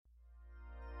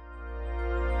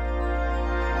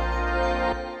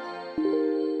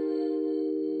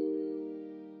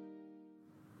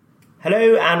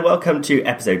Hello and welcome to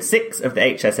episode 6 of the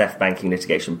HSF Banking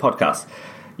Litigation podcast.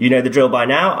 You know the drill by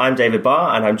now. I'm David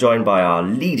Barr and I'm joined by our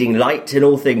leading light in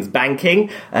all things banking,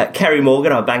 Kerry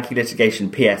Morgan, our banking litigation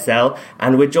PSL,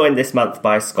 and we're joined this month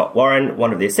by Scott Warren,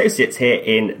 one of the associates here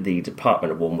in the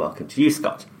department. A warm welcome to you,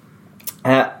 Scott.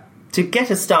 To get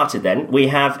us started then, we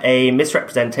have a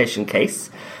misrepresentation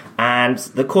case, and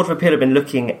the Court of Appeal have been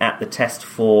looking at the test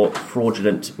for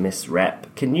fraudulent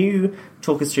misrep. Can you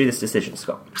talk us through this decision,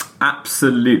 Scott?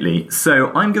 Absolutely.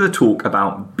 So I'm going to talk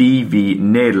about BV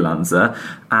Nederlandse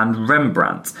and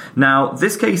Rembrandt. Now,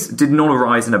 this case did not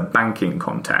arise in a banking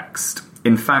context.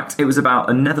 In fact, it was about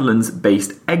a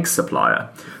Netherlands-based egg supplier.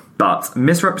 But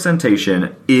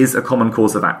misrepresentation is a common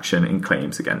cause of action in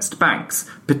claims against banks,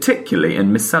 particularly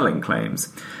in mis-selling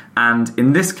claims. And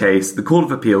in this case, the Court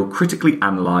of Appeal critically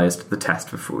analysed the test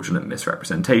for fraudulent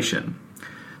misrepresentation.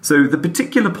 So the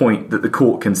particular point that the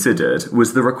court considered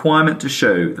was the requirement to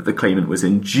show that the claimant was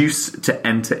induced to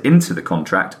enter into the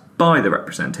contract by the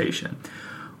representation.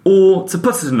 Or, to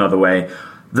put it another way,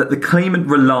 that the claimant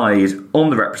relied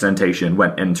on the representation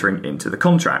when entering into the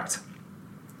contract.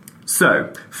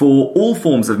 So, for all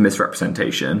forms of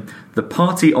misrepresentation, the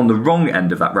party on the wrong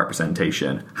end of that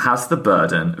representation has the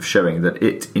burden of showing that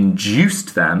it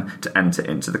induced them to enter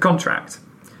into the contract.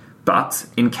 But,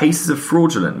 in cases of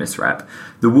fraudulent misrep,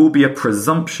 there will be a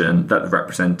presumption that the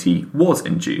representee was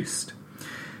induced.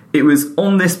 It was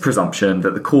on this presumption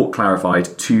that the court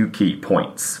clarified two key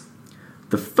points.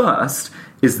 The first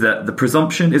is that the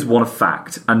presumption is one of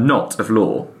fact and not of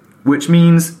law, which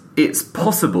means it's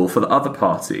possible for the other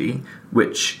party,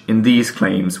 which in these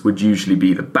claims would usually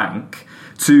be the bank,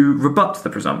 to rebut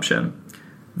the presumption.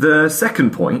 The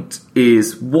second point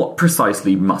is what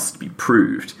precisely must be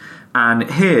proved.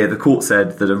 And here the court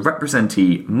said that a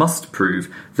representee must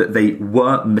prove that they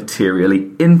were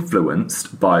materially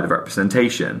influenced by the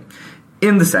representation,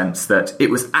 in the sense that it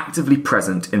was actively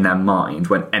present in their mind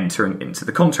when entering into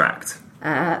the contract.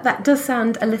 That does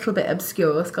sound a little bit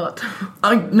obscure, Scott.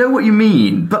 I know what you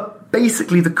mean, but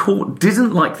basically the court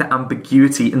didn't like the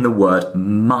ambiguity in the word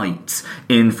might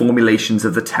in formulations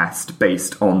of the test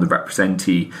based on the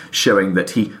representee showing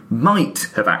that he might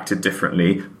have acted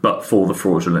differently but for the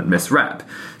fraudulent misrep.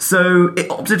 So it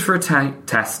opted for a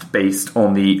test based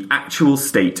on the actual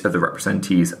state of the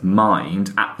representee's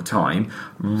mind at the time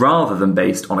rather than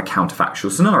based on a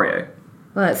counterfactual scenario.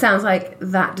 Well, it sounds like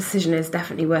that decision is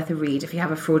definitely worth a read if you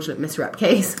have a fraudulent misrep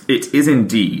case. It is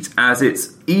indeed, as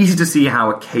it's easy to see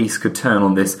how a case could turn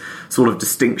on this sort of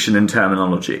distinction in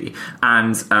terminology.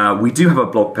 And we do have a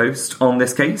blog post on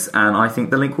this case, and I think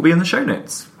the link will be in the show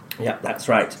notes. Yeah, that's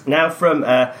right. Now from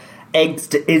eggs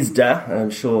to ISDA, I'm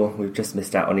sure we've just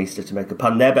missed out on Easter to make a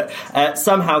pun there, but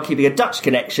somehow keeping a Dutch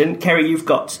connection. Kerry, you've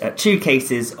got two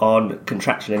cases on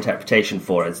contractual interpretation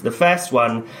for us. The first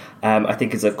one, I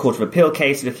think, is a Court of Appeal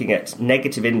case looking at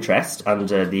negative interest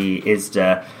under the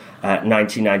ISDA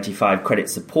 1995 Credit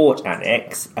Support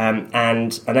Annex.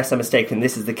 And unless I'm mistaken,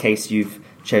 this is the case you've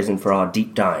chosen for our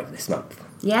deep dive this month.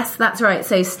 Yes, that's right.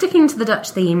 So sticking to the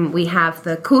Dutch theme, we have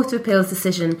the Court of Appeal's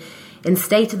decision in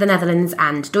State of the Netherlands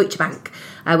and Deutsche Bank,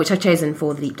 which I've chosen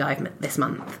for the deep dive this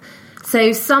month.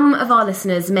 So some of our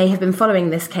listeners may have been following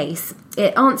this case.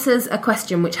 It answers a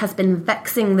question which has been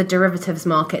vexing the derivatives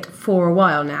market for a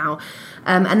while now,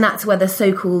 and that's whether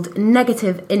so-called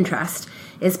negative interest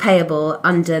is payable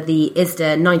under the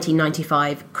ISDA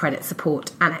 1995 Credit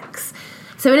Support Annex.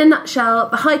 So in a nutshell,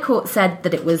 the High Court said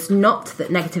that it was not,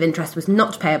 that negative interest was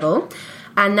not payable,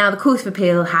 and now the Court of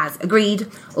Appeal has agreed,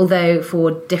 although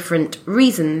for different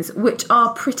reasons, which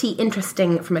are pretty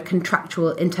interesting from a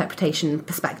contractual interpretation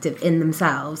perspective in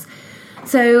themselves.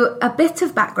 So a bit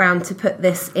of background to put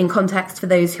this in context for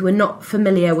those who are not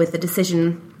familiar with the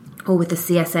decision or with the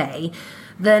CSA.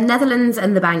 The Netherlands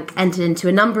and the bank entered into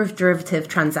a number of derivative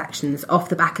transactions off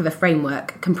the back of a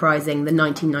framework comprising the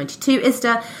 1992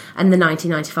 ISDA and the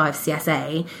 1995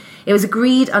 CSA. It was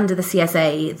agreed under the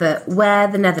CSA that where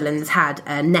the Netherlands had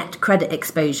a net credit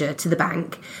exposure to the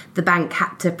bank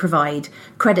had to provide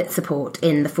credit support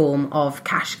in the form of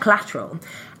cash collateral.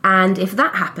 And if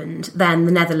that happened, then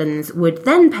the Netherlands would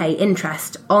then pay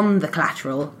interest on the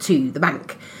collateral to the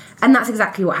bank. And that's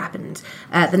exactly what happened.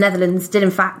 The Netherlands did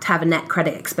in fact have a net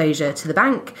credit exposure to the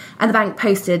bank, and the bank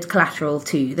posted collateral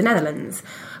to the Netherlands.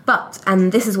 But,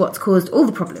 and this is what's caused all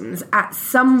the problems, at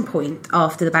some point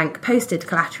after the bank posted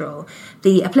collateral,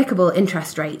 the applicable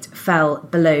interest rate fell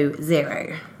below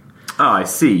zero. Ah, I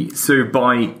see. So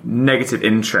by negative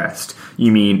interest,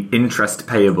 you mean interest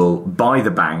payable by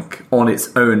the bank on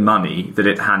its own money that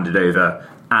it handed over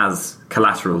as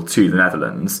collateral to the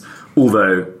Netherlands,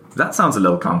 although That sounds a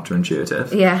little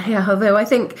counterintuitive. Yeah, although I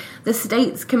think the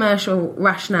state's commercial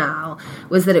rationale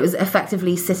was that it was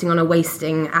effectively sitting on a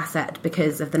wasting asset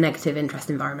because of the negative interest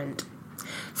environment.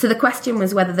 So the question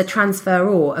was whether the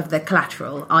transferor of the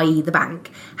collateral, i.e. the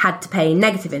bank, had to pay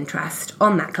negative interest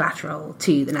on that collateral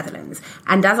to the Netherlands.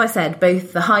 And as I said,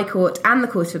 both the High Court and the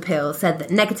Court of Appeal said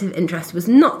that negative interest was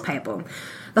not payable.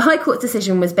 The High Court's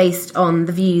decision was based on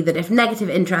the view that if negative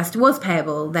interest was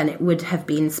payable, then it would have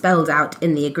been spelled out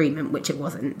in the agreement, which it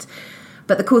wasn't.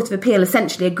 But the Court of Appeal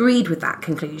essentially agreed with that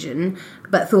conclusion,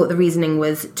 but thought the reasoning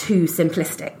was too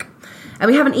simplistic. And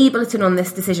we have an e-bulletin on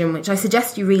this decision, which I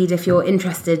suggest you read if you're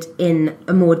interested in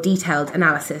a more detailed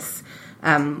analysis,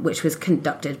 which was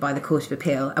conducted by the Court of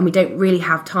Appeal. And we don't really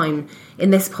have time in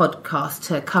this podcast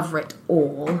to cover it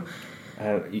all.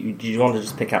 Do you want to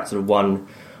just pick out sort of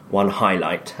one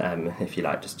highlight, if you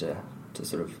like, just to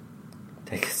sort of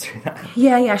take us through that?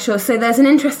 Yeah, sure. So there's an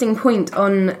interesting point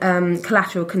on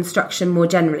collateral construction more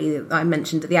generally that I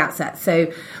mentioned at the outset.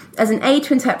 So as an aid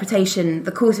to interpretation,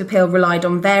 the Court of Appeal relied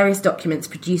on various documents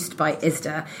produced by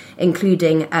ISDA,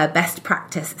 including a best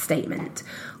practice statement.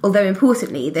 Although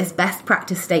importantly, this best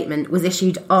practice statement was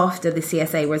issued after the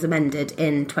CSA was amended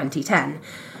in 2010.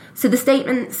 So the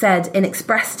statement said in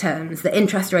express terms that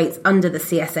interest rates under the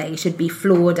CSA should be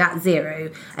floored at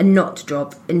zero and not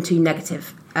drop into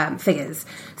negative figures.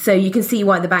 So you can see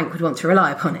why the bank would want to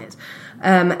rely upon it.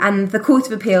 And the Court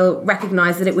of Appeal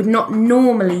recognised that it would not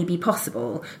normally be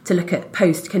possible to look at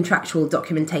post-contractual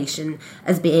documentation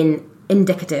as being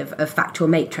indicative of factual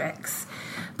matrix.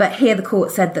 But here the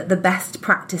court said that the best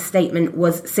practice statement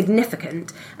was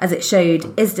significant as it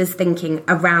showed ISDA's thinking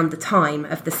around the time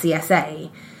of the CSA.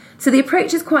 So the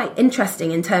approach is quite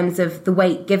interesting in terms of the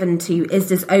weight given to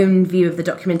ISDA's own view of the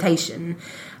documentation,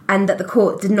 and that the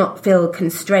court did not feel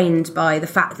constrained by the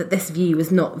fact that this view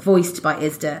was not voiced by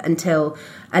ISDA until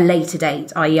a later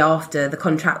date, i.e. after the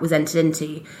contract was entered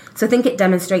into. So I think it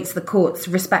demonstrates the court's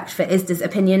respect for ISDA's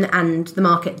opinion and the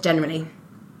market generally.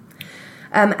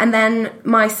 And then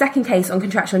my second case on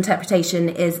contractual interpretation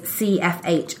is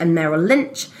CFH and Merrill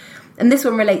Lynch. And this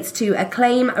one relates to a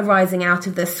claim arising out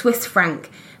of the Swiss franc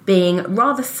being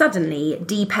rather suddenly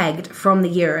depegged from the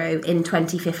euro in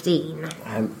 2015.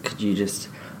 Could you just...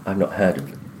 I've not heard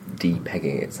of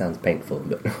depegging. It sounds painful,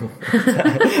 but...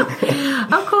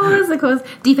 Of course.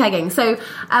 Depegging. So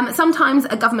sometimes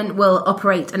a government will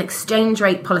operate an exchange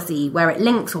rate policy where it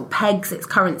links or pegs its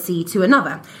currency to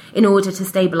another in order to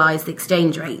stabilise the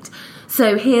exchange rate.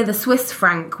 So here the Swiss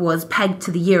franc was pegged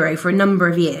to the euro for a number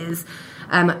of years,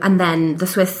 and then the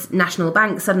Swiss National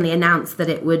Bank suddenly announced that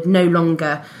it would no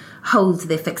longer hold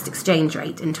the fixed exchange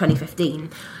rate in 2015.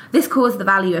 This caused the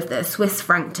value of the Swiss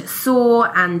franc to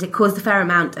soar, and it caused a fair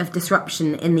amount of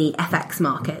disruption in the FX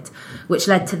market, which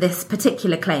led to this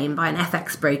particular claim by an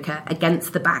FX broker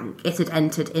against the bank it had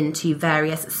entered into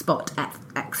various spot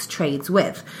FX trades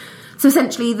with. So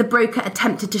essentially, the broker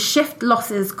attempted to shift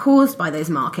losses caused by those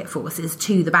market forces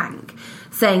to the bank,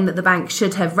 saying that the bank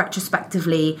should have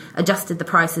retrospectively adjusted the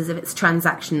prices of its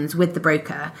transactions with the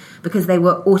broker because they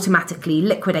were automatically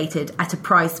liquidated at a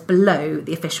price below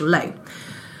the official low.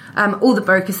 Or the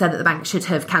broker said that the bank should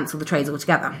have cancelled the trades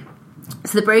altogether.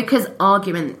 So the broker's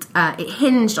argument, it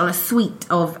hinged on a suite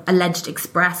of alleged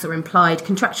express or implied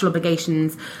contractual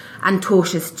obligations and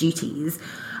tortious duties,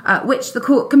 which the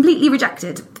court completely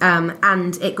rejected,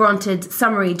 and it granted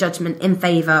summary judgment in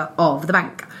favour of the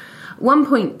bank. One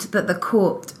point that the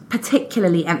court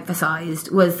particularly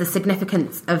emphasised was the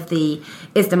significance of the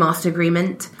ISDA Master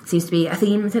Agreement, seems to be a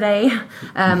theme today,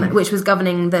 which was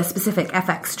governing the specific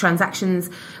FX transactions,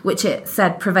 which it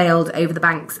said prevailed over the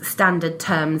bank's standard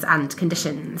terms and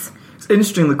conditions. It's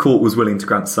interesting the court was willing to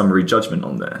grant summary judgment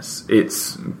on this.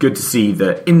 It's good to see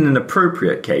that in an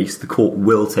appropriate case, the court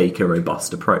will take a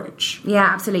robust approach. Yeah,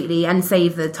 absolutely, and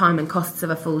save the time and costs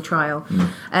of a full trial.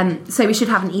 So we should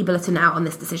have an e-bulletin out on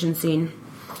this decision soon.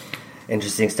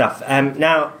 Interesting stuff.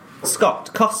 Now,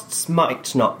 Scott, costs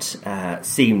might not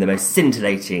seem the most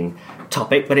scintillating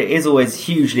topic, but it is always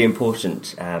hugely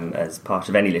important as part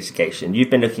of any litigation. You've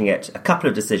been looking at a couple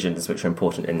of decisions which are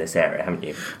important in this area, haven't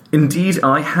you? Indeed,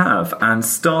 I have. And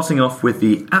starting off with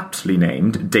the aptly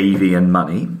named Davy and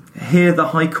Money, here the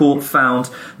High Court found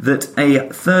that a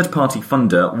third-party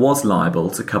funder was liable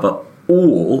to cover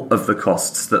all of the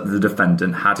costs that the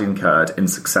defendant had incurred in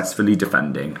successfully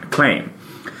defending a claim.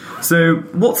 So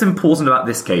what's important about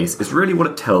this case is really what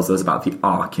it tells us about the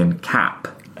Arkin cap.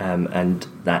 And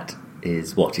that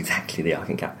is what exactly, the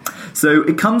Arkin cap? So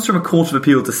it comes from a Court of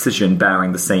Appeal decision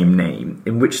bearing the same name,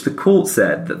 in which the court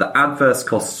said that the adverse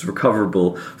costs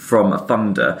recoverable from a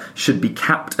funder should be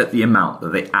capped at the amount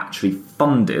that they actually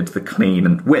funded the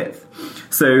claimant with.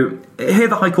 So here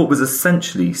the High Court was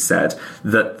essentially said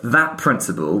that that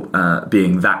principle,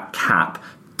 being that cap,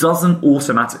 doesn't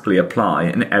automatically apply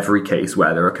in every case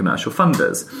where there are commercial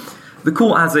funders. The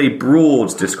court has a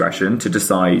broad discretion to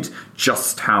decide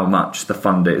just how much the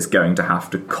funder is going to have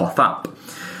to cough up.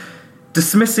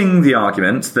 Dismissing the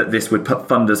argument that this would put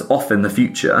funders off in the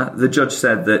future, the judge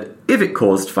said that if it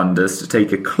caused funders to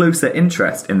take a closer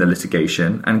interest in the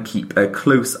litigation and keep a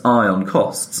close eye on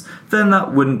costs, then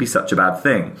that wouldn't be such a bad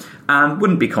thing, and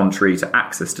wouldn't be contrary to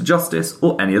access to justice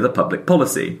or any other public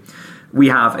policy. We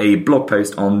have a blog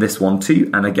post on this one too,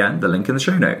 and again, the link in the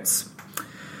show notes.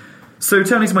 So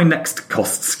turning to my next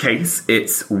costs case,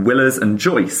 it's Willers and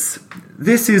Joyce.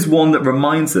 This is one that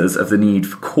reminds us of the need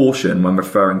for caution when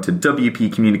referring to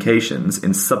WP communications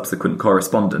in subsequent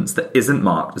correspondence that isn't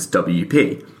marked as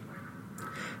WP.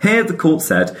 Here the court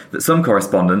said that some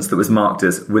correspondence that was marked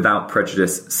as without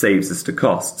prejudice saves us to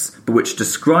costs, but which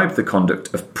described the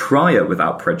conduct of prior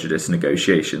without prejudice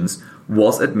negotiations,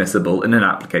 was admissible in an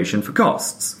application for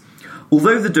costs.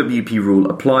 Although the WP rule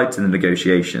applied to the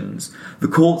negotiations, the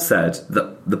court said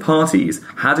that the parties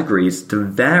had agreed to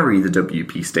vary the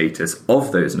WP status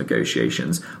of those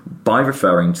negotiations by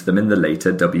referring to them in the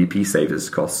later WP Savers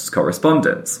Costs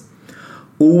correspondence.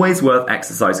 Always worth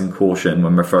exercising caution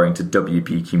when referring to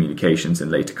WP communications in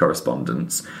later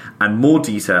correspondence, and more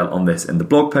detail on this in the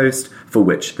blog post, for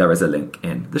which there is a link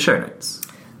in the show notes.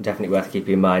 Definitely worth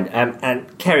keeping in mind.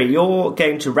 And Kerry, you're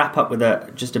going to wrap up with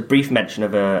just a brief mention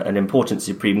of an important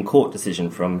Supreme Court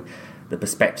decision from the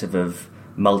perspective of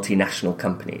multinational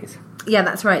companies. Yeah,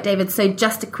 that's right, David. So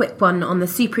just a quick one on the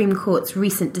Supreme Court's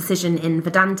recent decision in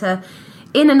Vedanta.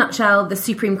 In a nutshell, the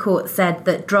Supreme Court said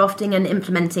that drafting and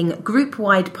implementing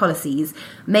group-wide policies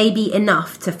may be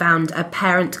enough to found a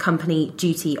parent company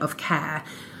duty of care.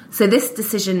 So this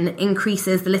decision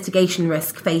increases the litigation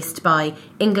risk faced by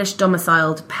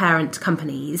English-domiciled parent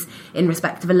companies in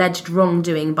respect of alleged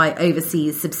wrongdoing by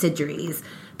overseas subsidiaries,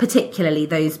 particularly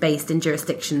those based in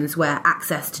jurisdictions where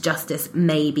access to justice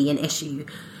may be an issue.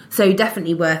 So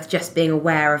definitely worth just being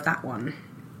aware of that one.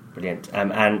 Brilliant.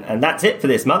 And that's it for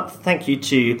this month. Thank you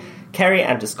to Kerry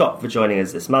and to Scott for joining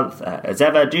us this month. As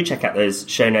ever, do check out those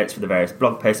show notes for the various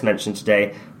blog posts mentioned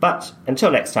today. But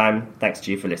until next time, thanks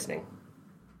to you for listening.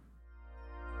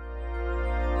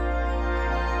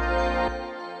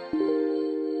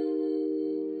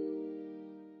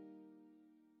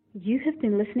 You have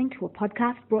been listening to a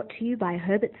podcast brought to you by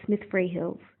Herbert Smith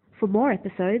Freehills. For more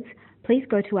episodes, please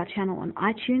go to our channel on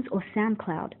iTunes or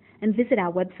SoundCloud and visit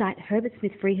our website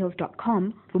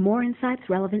herbertsmithfreehills.com for more insights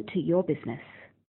relevant to your business.